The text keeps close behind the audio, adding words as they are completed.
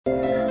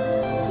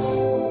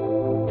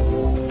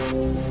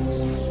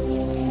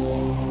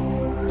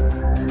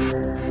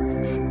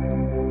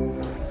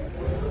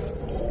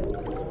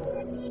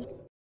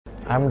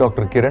I'm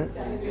Dr. Kiran,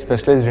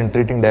 specialized in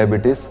treating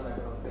diabetes,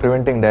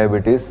 preventing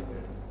diabetes,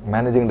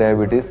 managing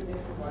diabetes.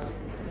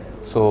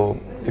 So,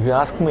 if you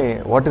ask me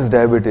what is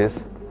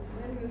diabetes,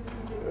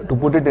 to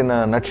put it in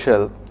a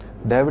nutshell,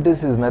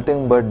 diabetes is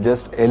nothing but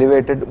just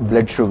elevated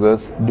blood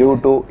sugars due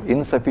to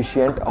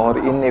insufficient or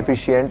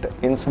inefficient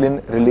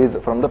insulin release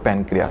from the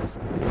pancreas.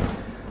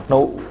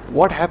 Now,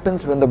 what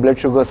happens when the blood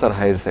sugars are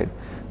higher side?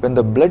 When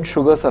the blood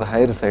sugars are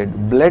higher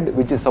side, blood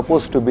which is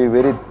supposed to be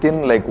very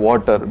thin like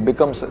water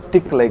becomes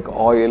thick like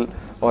oil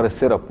or a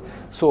syrup.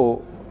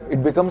 So,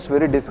 it becomes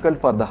very difficult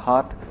for the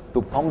heart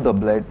to pump the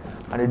blood,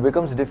 and it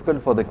becomes difficult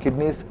for the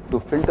kidneys to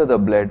filter the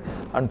blood,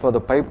 and for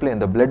the pipeline,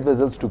 the blood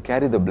vessels to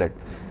carry the blood.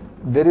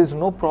 There is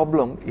no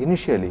problem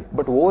initially,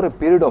 but over a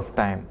period of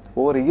time,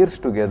 over years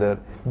together,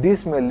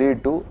 this may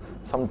lead to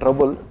some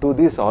trouble to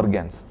these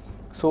organs.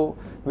 So,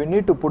 we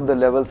need to put the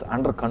levels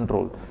under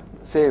control.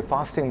 Say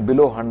fasting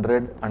below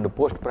 100 and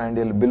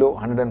postprandial below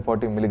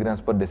 140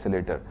 milligrams per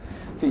deciliter.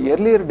 See,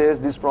 earlier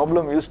days this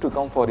problem used to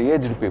come for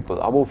aged people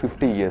above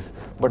 50 years,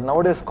 but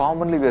nowadays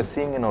commonly we are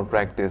seeing in our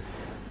practice,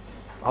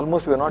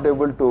 almost we are not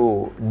able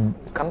to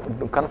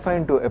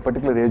confine to a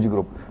particular age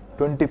group.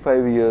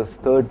 25 years,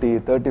 30,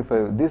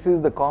 35, this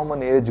is the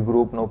common age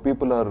group. Now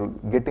people are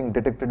getting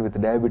detected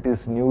with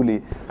diabetes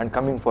newly and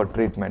coming for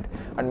treatment.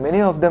 And many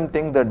of them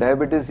think that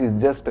diabetes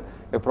is just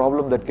a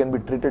problem that can be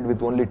treated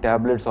with only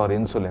tablets or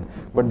insulin.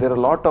 But there are a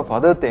lot of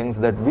other things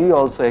that we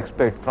also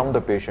expect from the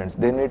patients.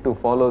 They need to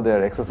follow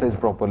their exercise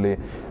properly,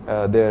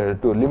 to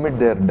limit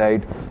their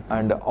diet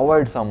and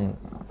avoid some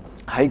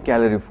high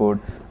calorie food,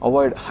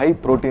 avoid high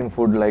protein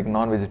food like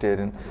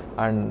non-vegetarian,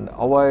 and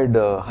avoid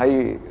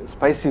high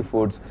spicy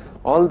foods.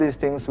 All these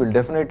things will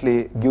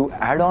definitely give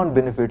add-on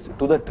benefits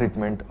to the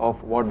treatment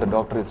of what the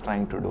doctor is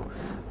trying to do.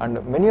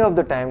 And many of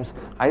the times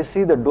I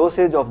see the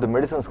dosage of the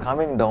medicines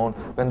coming down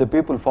when the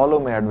people follow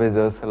my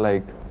advices,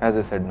 like as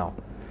I said now.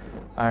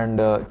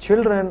 And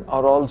children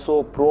are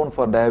also prone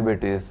for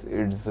diabetes.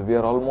 We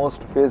are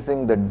almost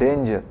facing the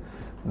danger,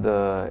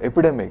 the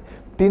epidemic.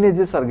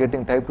 Teenagers are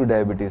getting type 2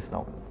 diabetes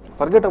now.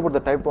 Forget about the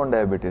type 1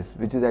 diabetes,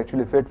 which is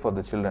actually fate for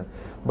the children.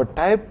 But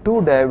type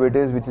 2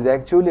 diabetes, which is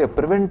actually a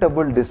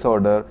preventable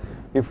disorder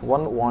if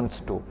one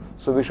wants to.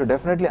 So we should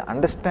definitely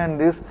understand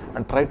this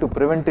and try to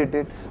prevent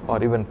it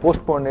or even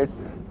postpone it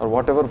or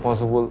whatever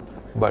possible.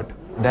 But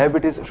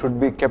diabetes should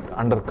be kept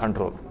under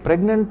control.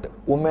 Pregnant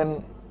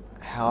women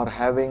are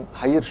having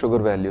higher sugar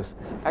values.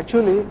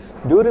 Actually,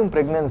 during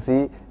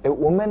pregnancy, a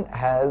woman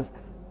has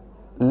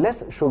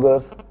less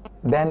sugars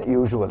than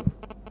usual.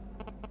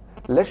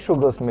 Less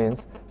sugars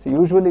means,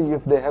 usually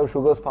if they have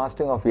sugars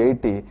fasting of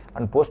 80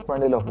 and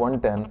postprandial of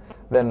 110,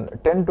 then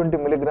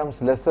 10-20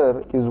 milligrams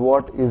lesser is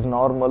what is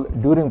normal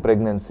during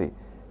pregnancy.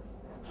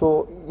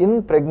 So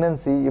in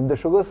pregnancy, if the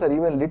sugars are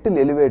even little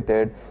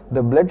elevated,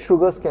 the blood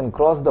sugars can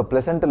cross the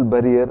placental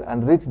barrier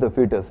and reach the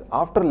fetus.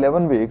 After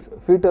 11 weeks,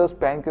 fetus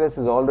pancreas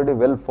is already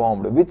well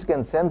formed, which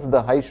can sense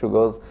the high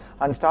sugars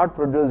and start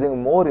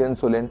producing more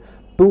insulin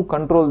to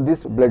control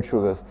these blood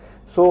sugars.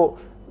 So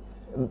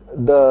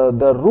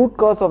the root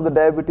cause of the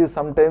diabetes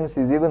sometimes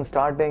is even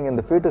starting in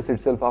the fetus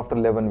itself after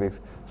 11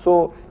 weeks.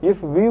 So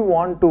if we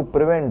want to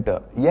prevent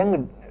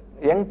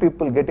young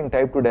people getting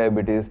type 2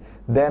 diabetes,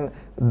 then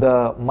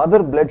the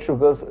mother blood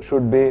sugars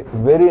should be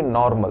very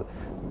normal,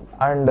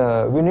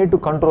 and we need to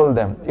control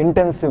them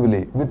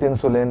intensively with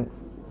insulin.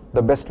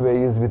 The best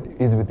way is with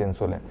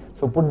insulin.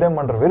 So put them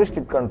under very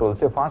strict control.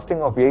 Say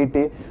fasting of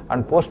 80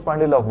 and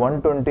postprandial of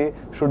 120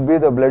 should be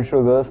the blood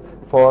sugars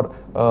for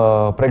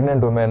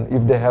pregnant women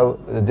if they have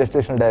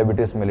gestational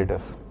diabetes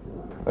mellitus.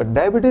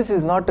 Diabetes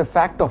is not a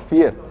fact of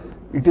fear.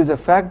 It is a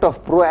fact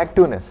of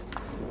proactiveness.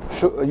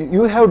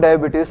 You have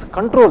diabetes,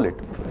 control it.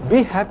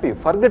 Be happy.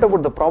 Forget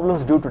about the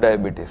problems due to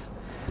diabetes.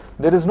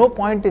 There is no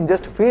point in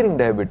just fearing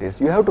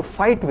diabetes. You have to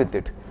fight with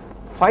it.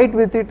 Fight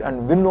with it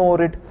and win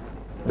over it.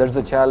 That's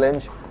the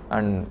challenge,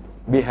 and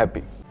be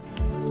happy.